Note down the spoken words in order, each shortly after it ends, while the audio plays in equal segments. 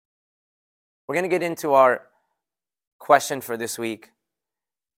We're going to get into our question for this week.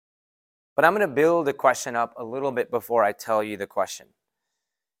 But I'm going to build the question up a little bit before I tell you the question.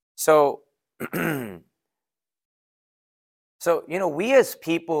 So, we as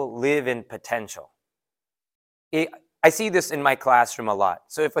people live in potential. I see this in my classroom a lot.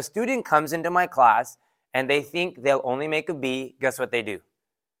 So if a student comes into my class and they think they'll only make a B, guess what they do?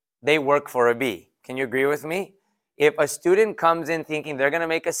 They work for a B. Can you agree with me? If a student comes in thinking they're going to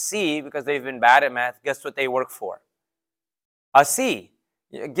make a C because they've been bad at math, guess what they work for? A C.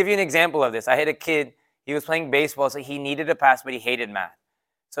 I'll give you an example of this. I had a kid, he was playing baseball, so he needed a pass, but he hated math.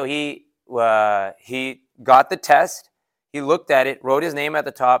 So he got the test, he looked at it, wrote his name at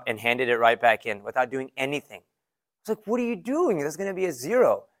the top, and handed it right back in without doing anything. I was like, what are you doing? There's going to be a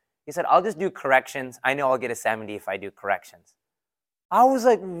 0. He said, I'll just do corrections. I know I'll get a 70 if I do corrections. I was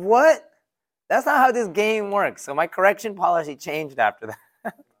like, what? That's not how this game works. So my correction policy changed after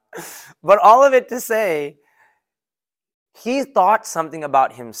that. But all of it to say, he thought something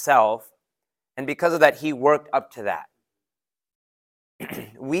about himself, and because of that, he worked up to that.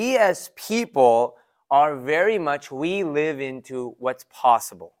 We as people are very much, we live into what's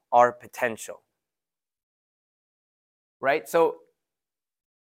possible, our potential. Right? So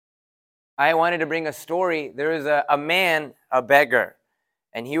I wanted to bring a story. There was a man, a beggar,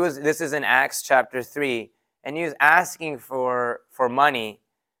 and this is in Acts chapter 3, and he was asking for money.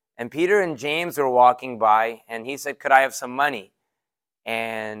 And Peter and James were walking by, and he said, could I have some money?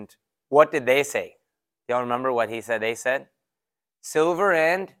 And what did they say? Y'all remember what they said? Silver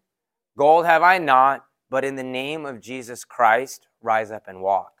and gold have I not, but in the name of Jesus Christ, rise up and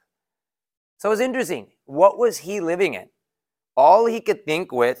walk. So it was interesting. What was he living in? All he could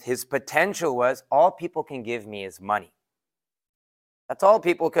think with, his potential was, all people can give me is money. That's all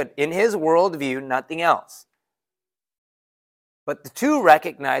people could. In his worldview, nothing else. But the two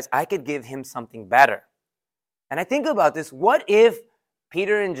recognized, I could give him something better. And I think about this. What if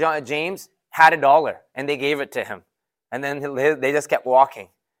Peter and James had $1 and they gave it to him? And then they just kept walking.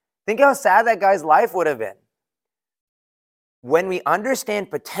 Think how sad that guy's life would have been. When we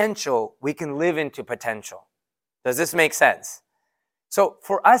understand potential, we can live into potential. Does this make sense? So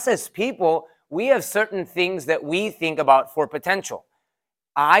for us as people, we have certain things that we think about for potential.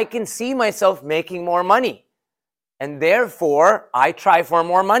 I can see myself making more money, and therefore I try for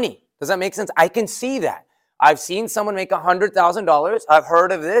more money. Does that make sense? I can see that. I've seen someone make $100,000. I've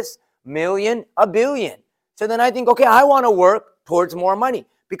heard of this, million, $1 billion. So then I think, okay, I want to work towards more money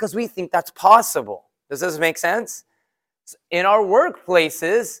because we think that's possible. Does this make sense? In our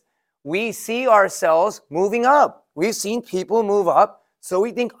workplaces, we see ourselves moving up. We've seen people move up, so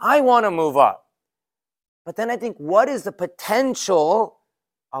we think, I want to move up. But then I think, what is the potential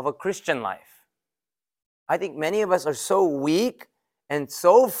of a Christian life? I think many of us are so weak and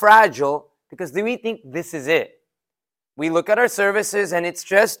so fragile because we think this is it. We look at our services and it's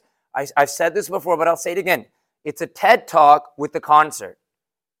just, I've said this before, but I'll say it again. It's a TED Talk with the concert.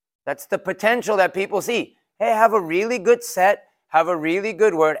 That's the potential that people see. Hey, have a really good set, have a really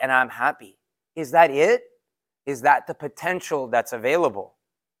good word, and I'm happy. Is that it? Is that the potential that's available?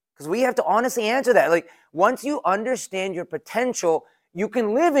 Because we have to honestly answer that. Like, once you understand your potential, you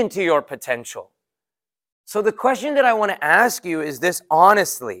can live into your potential. So the question that I want to ask you is this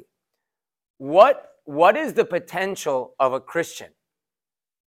honestly. What is the potential of a Christian?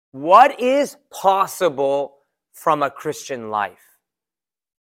 What is possible from a Christian life?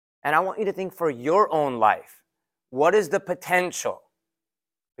 And I want you to think for your own life. What is the potential?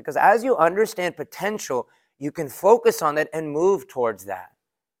 Because as you understand potential, you can focus on that and move towards that.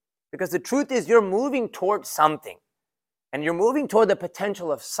 Because the truth is you're moving towards something. And you're moving toward the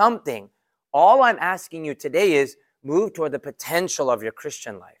potential of something. All I'm asking you today is move toward the potential of your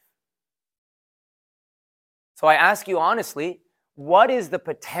Christian life. So I ask you honestly, what is the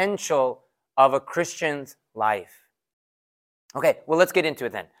potential of a Christian's life? Okay, well, let's get into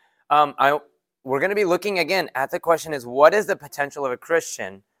it then. We're going to be looking again at the question is, what is the potential of a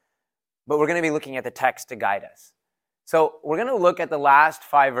Christian? But we're going to be looking at the text to guide us. So we're going to look at the last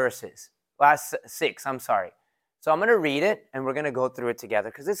 6, I'm sorry. So I'm going to read it and we're going to go through it together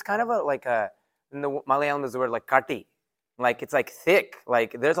because it's kind of in the Malayalam there's the word like kati. Like it's like thick,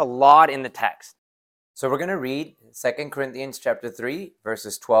 like there's a lot in the text. So we're going to read 2 Corinthians chapter 3,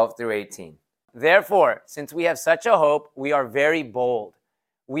 verses 12 through 18. Therefore, since we have such a hope, we are very bold.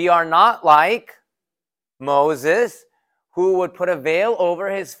 We are not like Moses, who would put a veil over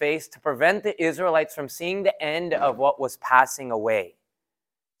his face to prevent the Israelites from seeing the end of what was passing away.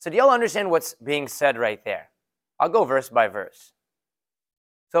 So do y'all understand what's being said right there? I'll go verse by verse.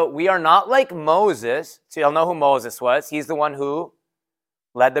 So we are not like Moses. So y'all know who Moses was. He's the one who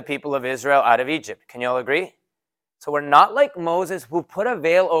led the people of Israel out of Egypt. Can you all agree? So we're not like Moses, who put a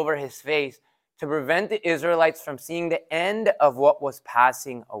veil over his face to prevent the Israelites from seeing the end of what was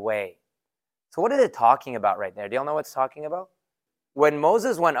passing away. So what is it talking about right there? Do y'all know what it's talking about? When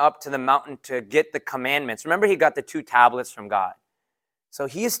Moses went up to the mountain to get the commandments, remember he got the 2 tablets from God. So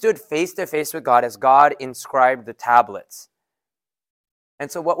he stood face to face with God as God inscribed the tablets.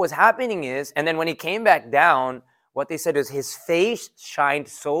 And so what was happening is, and then when he came back down, what they said is his face shined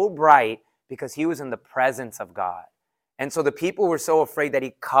so bright because he was in the presence of God. And so the people were so afraid that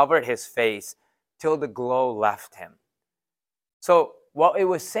he covered his face till the glow left him. So what it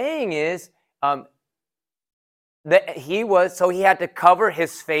was saying is that he had to cover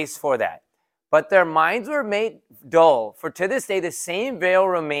his face for that. But their minds were made dull, for to this day the same veil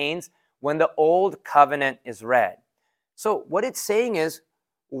remains when the old covenant is read. So what it's saying is,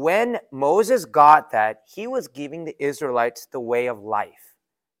 when Moses got that, he was giving the Israelites the way of life.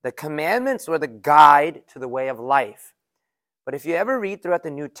 The commandments were the guide to the way of life. But if you ever read throughout the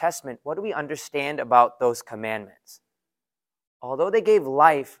New Testament, what do we understand about those commandments? Although they gave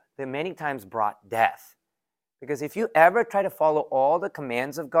life, they many times brought death. Because if you ever try to follow all the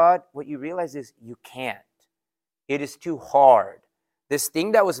commands of God, what you realize is you can't. It is too hard. This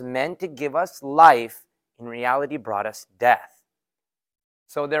thing that was meant to give us life, in reality brought us death.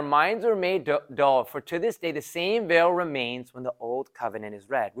 So their minds were made dull, for to this day the same veil remains when the old covenant is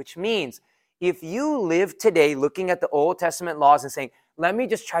read. Which means, if you live today looking at the Old Testament laws and saying, let me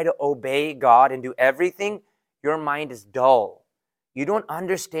just try to obey God and do everything, your mind is dull. You don't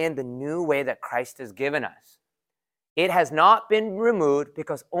understand the new way that Christ has given us. It has not been removed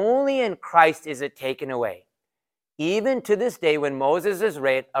because only in Christ is it taken away. Even to this day, when Moses is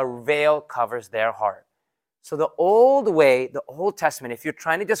read, a veil covers their heart. So the old way, the Old Testament, if you're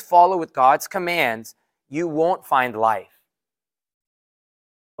trying to just follow with God's commands, you won't find life.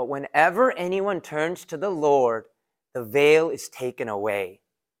 But whenever anyone turns to the Lord, the veil is taken away.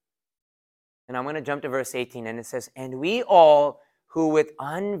 And I'm going to jump to verse 18, and it says, and we all who with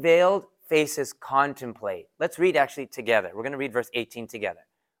unveiled faces contemplate. Let's read actually together. We're going to read verse 18 together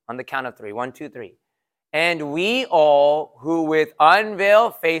on the count of 3. 1, 2, 3. And we all who with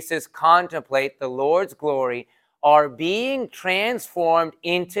unveiled faces contemplate the Lord's glory are being transformed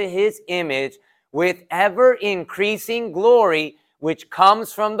into his image with ever increasing glory, which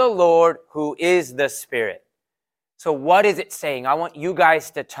comes from the Lord who is the Spirit. So what is it saying? I want you guys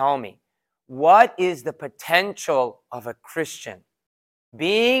to tell me. What is the potential of a Christian?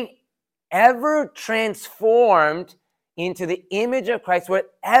 Being ever transformed into the image of Christ with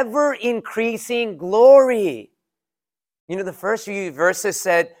ever increasing glory. You know, the first few verses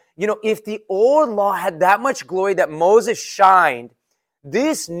said, you know, if the old law had that much glory that Moses shined,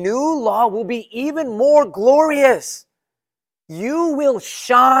 this new law will be even more glorious. You will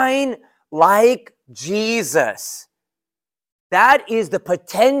shine like Jesus. That is the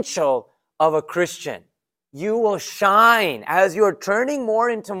potential of a Christian. You will shine. As you're turning more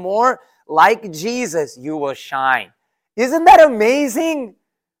into more like Jesus, you will shine. Isn't that amazing?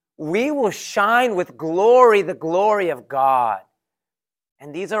 We will shine with glory, the glory of God.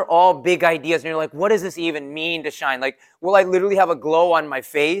 And these are all big ideas. And you're like, what does this even mean to shine? Like, will I literally have a glow on my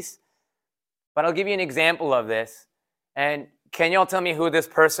face? But I'll give you an example of this. And can y'all tell me who this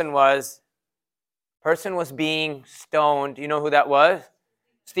person was? Person was being stoned. You know who that was?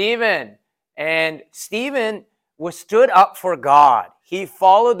 Stephen. And Stephen was stood up for God. He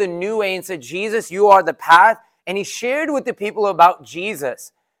followed the new way and said, Jesus, you are the path. And he shared with the people about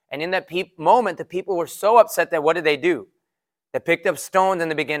Jesus. And in that moment, the people were so upset that what did they do? They picked up stones and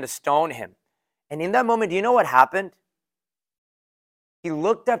they began to stone him. And in that moment, do you know what happened? He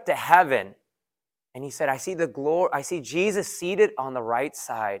looked up to heaven and he said, I see Jesus seated on the right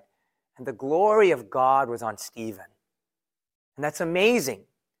side. And the glory of God was on Stephen. And that's amazing.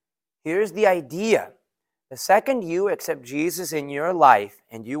 Here's the idea. The second you accept Jesus in your life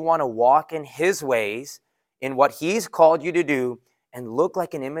and you want to walk in his ways, in what he's called you to do, and look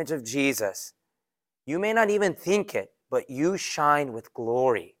like an image of Jesus, you may not even think it, but you shine with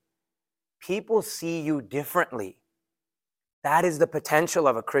glory. People see you differently. That is the potential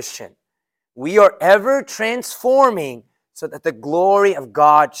of a Christian. We are ever transforming so that the glory of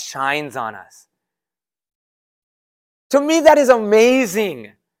God shines on us. To me, that is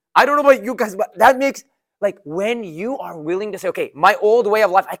amazing. I don't know about you guys, but that makes, like, when you are willing to say, okay, my old way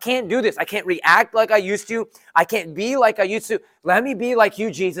of life, I can't do this. I can't react like I used to. I can't be like I used to. Let me be like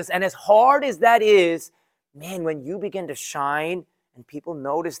you, Jesus. And as hard as that is, man, when you begin to shine and people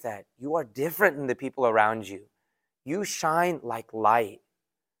notice that, you are different than the people around you. You shine like light.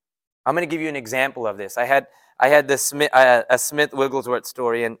 I'm going to give you an example of this. I I had a Smith Wigglesworth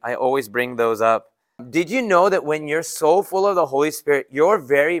story, and I always bring those up. Did you know that when you're so full of the Holy Spirit, your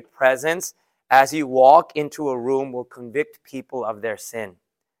very presence as you walk into a room will convict people of their sin?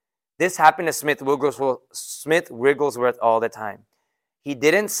 This happened to Smith Wigglesworth all the time. He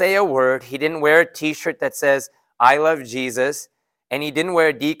didn't say a word. He didn't wear a t-shirt that says, "I love Jesus," and he didn't wear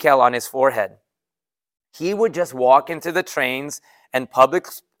a decal on his forehead. He would just walk into the trains and public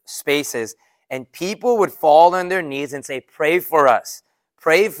spaces, and people would fall on their knees and say, "Pray for us.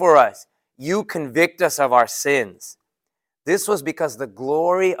 Pray for us. You convict us of our sins." This was because the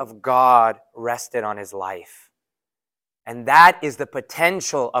glory of God rested on his life. And that is the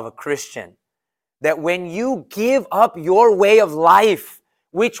potential of a Christian. That when you give up your way of life,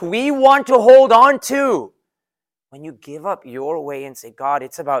 which we want to hold on to, when you give up your way and say, "God,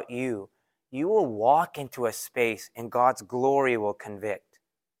 it's about you," you will walk into a space and God's glory will convict.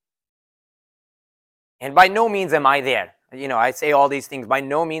 And by no means am I there. I say all these things, by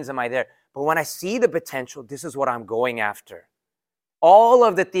no means am I there. But when I see the potential, this is what I'm going after. All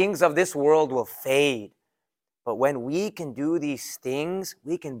of the things of this world will fade. But when we can do these things,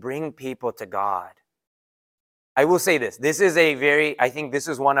 we can bring people to God. I will say this. I think this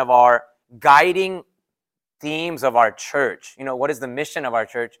is one of our guiding themes of our church. What is the mission of our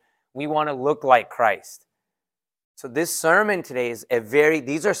church? We want to look like Christ. So this sermon today is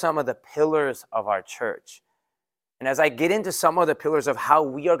these are some of the pillars of our church. And as I get into some of the pillars of how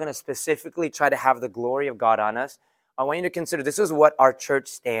we are going to specifically try to have the glory of God on us, I want you to consider this is what our church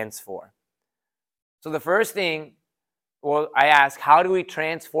stands for. So the first thing, I ask, how do we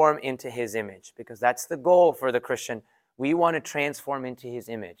transform into his image? Because that's the goal for the Christian. We want to transform into his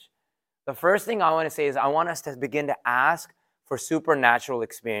image. The first thing I want to say is I want us to begin to ask for supernatural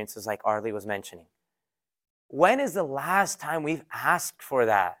experiences like Arlie was mentioning. When is the last time we've asked for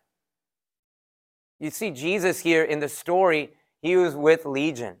that? You see Jesus here in the story, he was with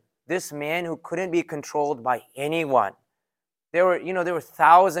Legion, this man who couldn't be controlled by anyone. There were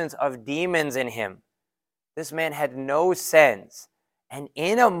thousands of demons in him. This man had no sense. And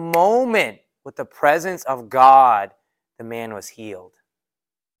in a moment, with the presence of God, the man was healed.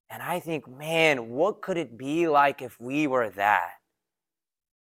 And I think, man, what could it be like if we were that?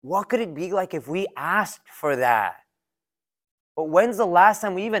 What could it be like if we asked for that? But when's the last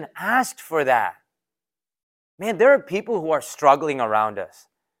time we even asked for that? Man, there are people who are struggling around us.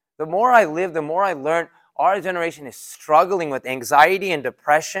 The more I live, the more I learn, our generation is struggling with anxiety and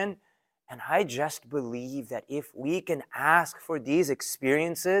depression. And I just believe that if we can ask for these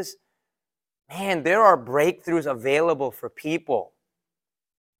experiences, man, there are breakthroughs available for people.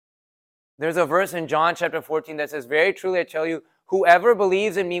 There's a verse in John chapter 14 that says, "Very truly I tell you, whoever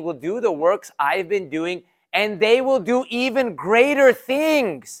believes in me will do the works I've been doing, and they will do even greater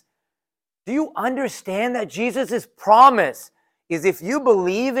things." Do you understand that Jesus' promise is if you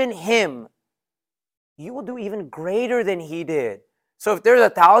believe in him, you will do even greater than he did? So if there's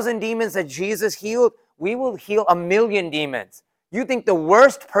 1,000 demons that Jesus healed, we will heal 1,000,000 demons. You think the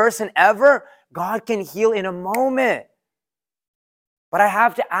worst person ever, God can heal in a moment. But I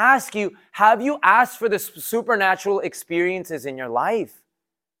have to ask you, have you asked for the supernatural experiences in your life?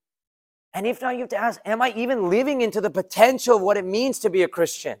 And if not, you have to ask, am I even living into the potential of what it means to be a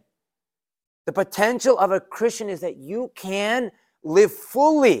Christian? The potential of a Christian is that you can live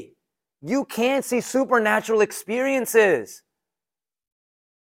fully. You can see supernatural experiences.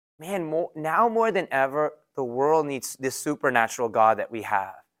 Man, now more than ever, the world needs this supernatural God that we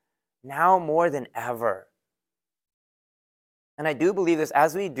have. Now more than ever. And I do believe this,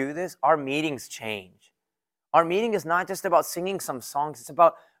 as we do this, our meetings change. Our meeting is not just about singing some songs. It's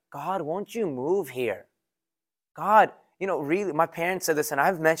about, God, won't you move here? God, really, my parents said this, and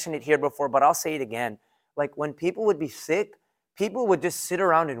I've mentioned it here before, but I'll say it again. Like when people would be sick, people would just sit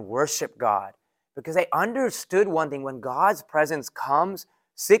around and worship God because they understood one thing. When God's presence comes,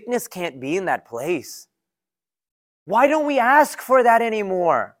 sickness can't be in that place. Why don't we ask for that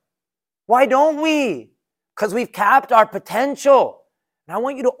anymore? Why don't we? Because we've capped our potential. And I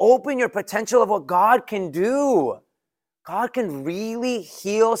want you to open your potential of what God can do. God can really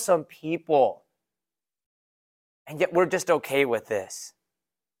heal some people. And yet we're just okay with this.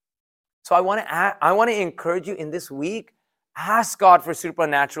 So I want to encourage you in this week, ask God for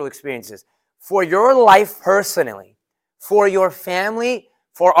supernatural experiences for your life personally, for your family,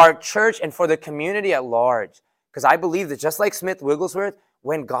 for our church, and for the community at large. Because I believe that just like Smith Wigglesworth,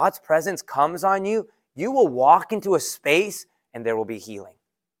 when God's presence comes on you, you will walk into a space and there will be healing.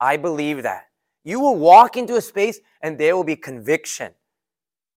 I believe that. You will walk into a space and there will be conviction.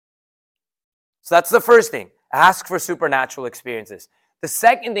 So that's the first thing. Ask for supernatural experiences. The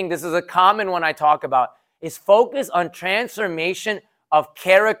second thing, this is a common one I talk about, is focused on transformation of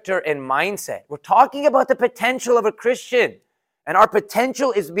character and mindset. We're talking about the potential of a Christian. And our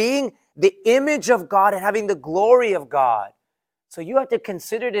potential is being the image of God and having the glory of God. So you have to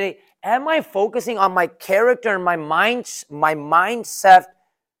consider today, am I focusing on my character and my mindset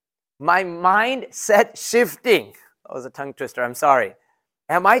shifting? That was a tongue twister, I'm sorry.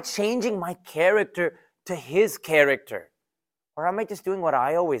 Am I changing my character to his character? Or am I just doing what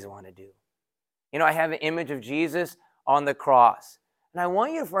I always want to do? You know, I have an image of Jesus on the cross. And I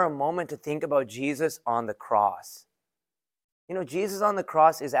want you for a moment to think about Jesus on the cross. You know, Jesus on the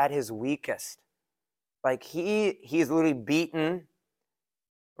cross is at his weakest. Like he's literally beaten,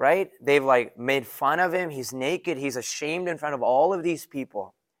 right? They've like made fun of him. He's naked. He's ashamed in front of all of these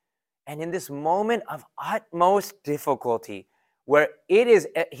people. And in this moment of utmost difficulty, where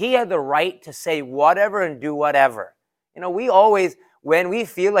he had the right to say whatever and do whatever. You know, we always, when we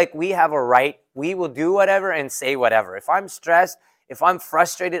feel like we have a right, we will do whatever and say whatever. If I'm stressed, if I'm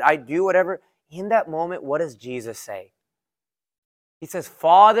frustrated, I do whatever. In that moment, what does Jesus say? He says,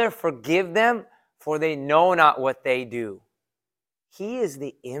 Father, forgive them, for they know not what they do. He is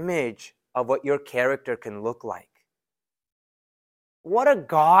the image of what your character can look like. What a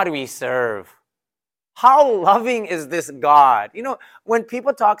God we serve. How loving is this God? You know, when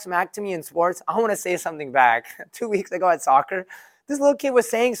people talk smack to me in sports, I want to say something back. 2 weeks ago at soccer, this little kid was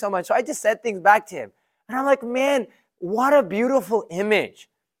saying so much, so I just said things back to him. And I'm like, man, what a beautiful image.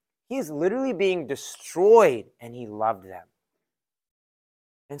 He's literally being destroyed, and he loved them.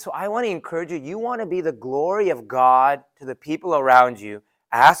 And so I want to encourage you, you want to be the glory of God to the people around you.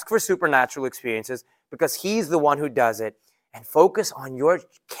 Ask for supernatural experiences because he's the one who does it. And focus on your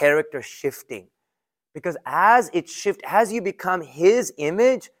character shifting. Because as it shifts, as you become his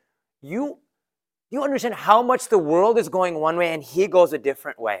image, you understand how much the world is going one way and he goes a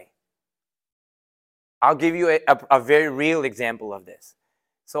different way. I'll give you a very real example of this.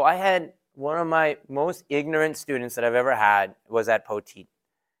 So I had one of my most ignorant students that I've ever had was at Poteet.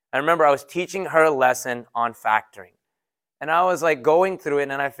 I remember I was teaching her a lesson on factoring. And I was like going through it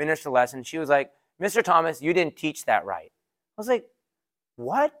and I finished the lesson. She was like, Mr. Thomas, you didn't teach that right. I was like,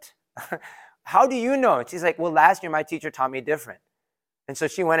 what? How do you know? And she's like, well, last year my teacher taught me different. And so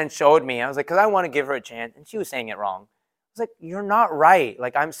she went and showed me. I was like, because I want to give her a chance. And she was saying it wrong. I was like, you're not right.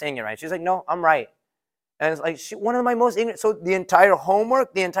 Like, I'm saying it right. She's like, no, I'm right. And it's like, one of my most ignorant. So the entire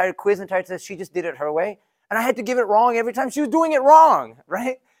homework, the entire quiz, the entire test, she just did it her way. And I had to give it wrong every time. She was doing it wrong,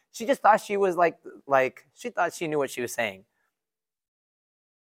 right? She just thought she was she thought she knew what she was saying.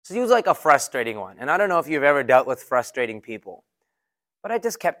 So she was like a frustrating one. And I don't know if you've ever dealt with frustrating people. But I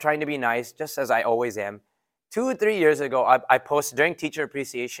just kept trying to be nice, just as I always am. 2 or 3 years ago, I posted during Teacher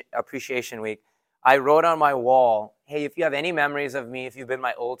Appreciation Week, I wrote on my wall, hey, if you have any memories of me, if you've been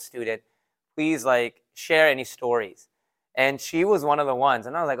my old student, please share any stories. And she was one of the ones.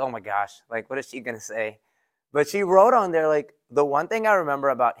 And I was like, oh my gosh, what is she going to say? But she wrote on there, the one thing I remember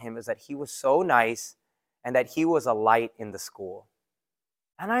about him is that he was so nice and that he was a light in the school.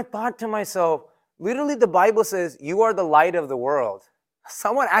 And I thought to myself, literally the Bible says, you are the light of the world.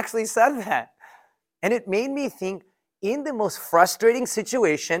 Someone actually said that. And it made me think, in the most frustrating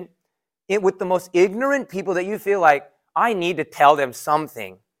situation, with the most ignorant people that you feel like, I need to tell them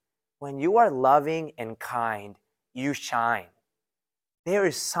something. When you are loving and kind, you shine. There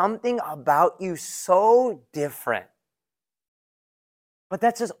is something about you so different. But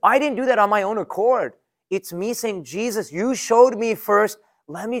that's just, I didn't do that on my own accord. It's me saying, Jesus, you showed me first.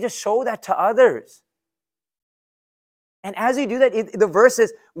 Let me just show that to others. And as you do that, the verse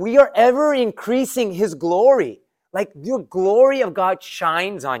says, we are ever increasing his glory. Your glory of God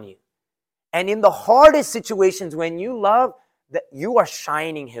shines on you. And in the hardest situations, when you love, that you are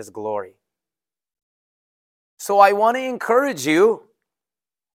shining his glory. So I want to encourage you,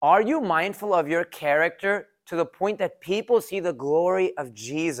 are you mindful of your character to the point that people see the glory of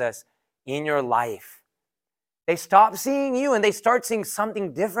Jesus in your life? They stop seeing you and they start seeing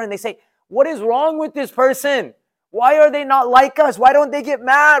something different. They say, what is wrong with this person? Why are they not like us? Why don't they get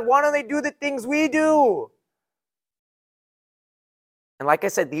mad? Why don't they do the things we do? And like I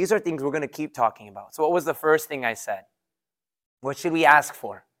said, these are things we're going to keep talking about. So what was the first thing I said? What should we ask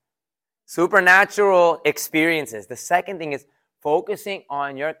for? Supernatural experiences. The second thing is focusing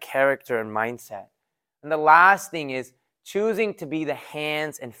on your character and mindset. And the last thing is choosing to be the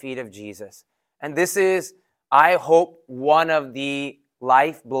hands and feet of Jesus. And this is, I hope, one of the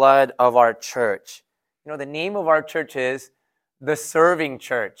lifeblood of our church. You know, the name of our church is the Serving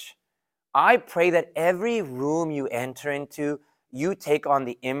Church. I pray that every room you enter into, you take on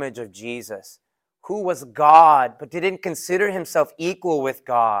the image of Jesus, who was God, but didn't consider himself equal with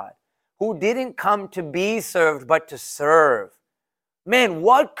God, who didn't come to be served, but to serve. Man,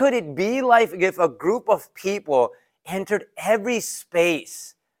 what could it be like if a group of people entered every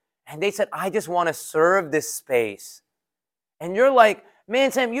space and they said, I just want to serve this space? And you're like,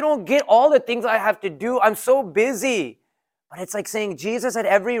 man, Sam, you don't get all the things I have to do. I'm so busy. But it's like saying Jesus had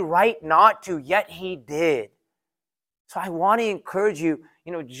every right not to, yet he did. So I want to encourage you,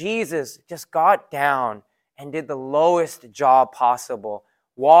 Jesus just got down and did the lowest job possible,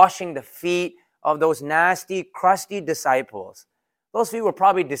 washing the feet of those nasty, crusty disciples. Those feet were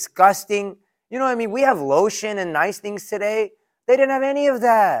probably disgusting. We have lotion and nice things today. They didn't have any of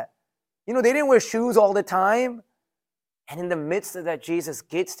that. They didn't wear shoes all the time. And in the midst of that, Jesus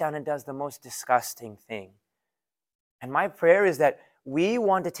gets down and does the most disgusting thing. And my prayer is that we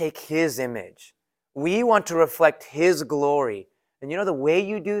want to take his image. We want to reflect his glory. And the way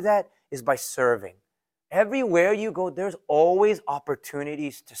you do that is by serving. Everywhere you go, there's always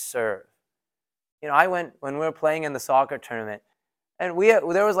opportunities to serve. I went when we were playing in the soccer tournament, and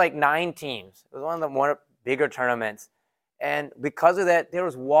there was like 9 teams. It was one of the more bigger tournaments. And because of that, there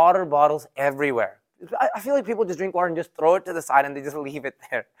was water bottles everywhere. I feel like people just drink water and just throw it to the side and they just leave it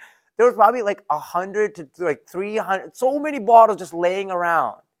there. There was probably like 100 to like 300, so many bottles just laying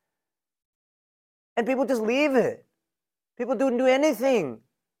around. And people just leave it. People don't do anything.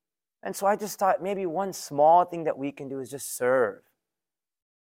 And so I just thought maybe one small thing that we can do is just serve.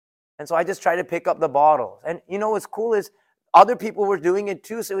 And so I just tried to pick up the bottles. And what's cool is other people were doing it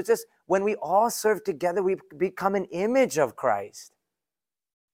too. So it's just when we all serve together, we become an image of Christ.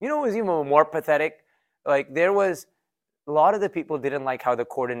 It was even more pathetic. Like there was a lot of the people didn't like how the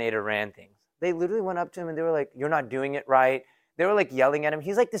coordinator ran things. They literally went up to him and they were like, you're not doing it right. They were like yelling at him.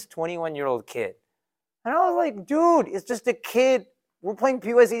 He's like this 21-year-old kid. And I was like, dude, it's just a kid. We're playing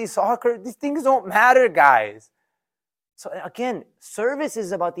PYCD soccer. These things don't matter, guys. So again, service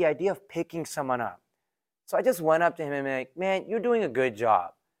is about the idea of picking someone up. So I just went up to him and like, man, you're doing a good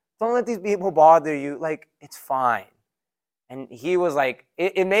job. Don't let these people bother you. Like, it's fine. And he was like,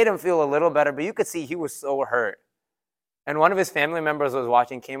 it made him feel a little better, but you could see he was so hurt. And one of his family members was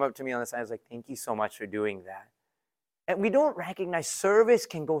watching, came up to me on the side, and was like, thank you so much for doing that. And we don't recognize service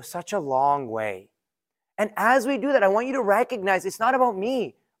can go such a long way. And as we do that, I want you to recognize it's not about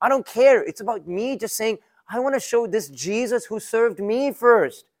me. I don't care. It's about me just saying, I want to show this Jesus who served me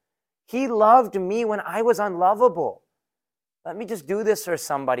first. He loved me when I was unlovable. Let me just do this for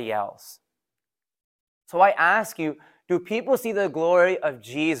somebody else. So I ask you, do people see the glory of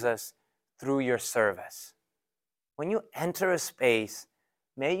Jesus through your service? When you enter a space,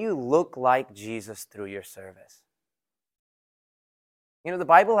 may you look like Jesus through your service. The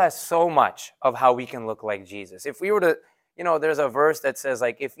Bible has so much of how we can look like Jesus. If we were to, there's a verse that says,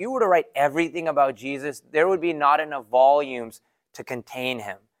 like, if you were to write everything about Jesus, there would be not enough volumes to contain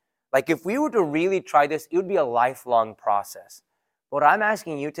him. Like, if we were to really try this, it would be a lifelong process. What I'm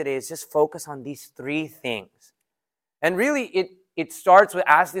asking you today is just focus on these 3 things. And really, it starts with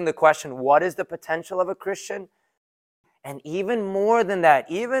asking the question, what is the potential of a Christian? And even more than that,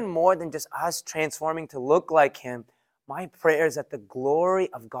 even more than just us transforming to look like him, my prayer is that the glory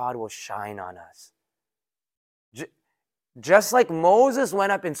of God will shine on us. Just like Moses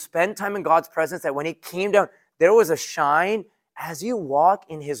went up and spent time in God's presence, that when he came down, there was a shine. As you walk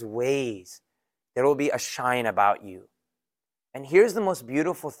in his ways, there will be a shine about you. And here's the most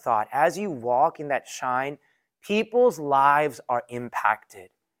beautiful thought. As you walk in that shine, people's lives are impacted.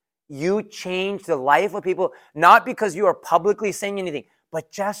 You change the life of people, not because you are publicly saying anything,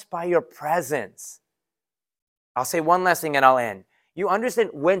 but just by your presence. I'll say one last thing and I'll end. You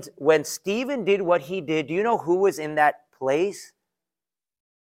understand, when Stephen did what he did, do you know who was in that place?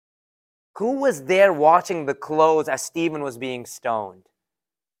 Who was there watching the clothes as Stephen was being stoned?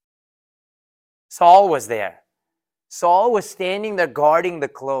 Saul was there. Saul was standing there guarding the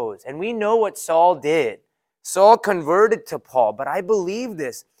clothes. And we know what Saul did. Saul converted to Paul. But I believe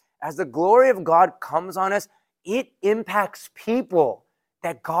this. As the glory of God comes on us, it impacts people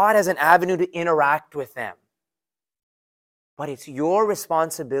that God has an avenue to interact with them. But it's your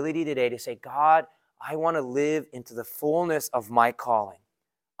responsibility today to say, God, I want to live into the fullness of my calling.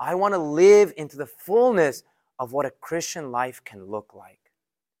 I want to live into the fullness of what a Christian life can look like.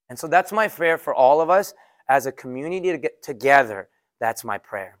 And so that's my prayer for all of us as a community to get together. That's my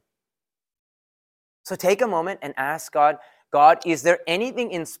prayer. So take a moment and ask God, is there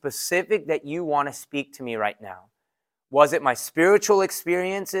anything in specific that you want to speak to me right now? Was it my spiritual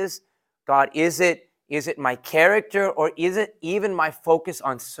experiences? God, is it my character, or is it even my focus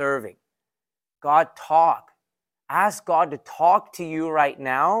on serving? God, talk. Ask God to talk to you right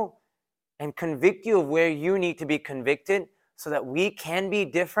now and convict you of where you need to be convicted so that we can be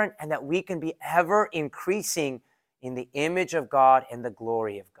different and that we can be ever increasing in the image of God and the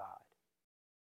glory of God.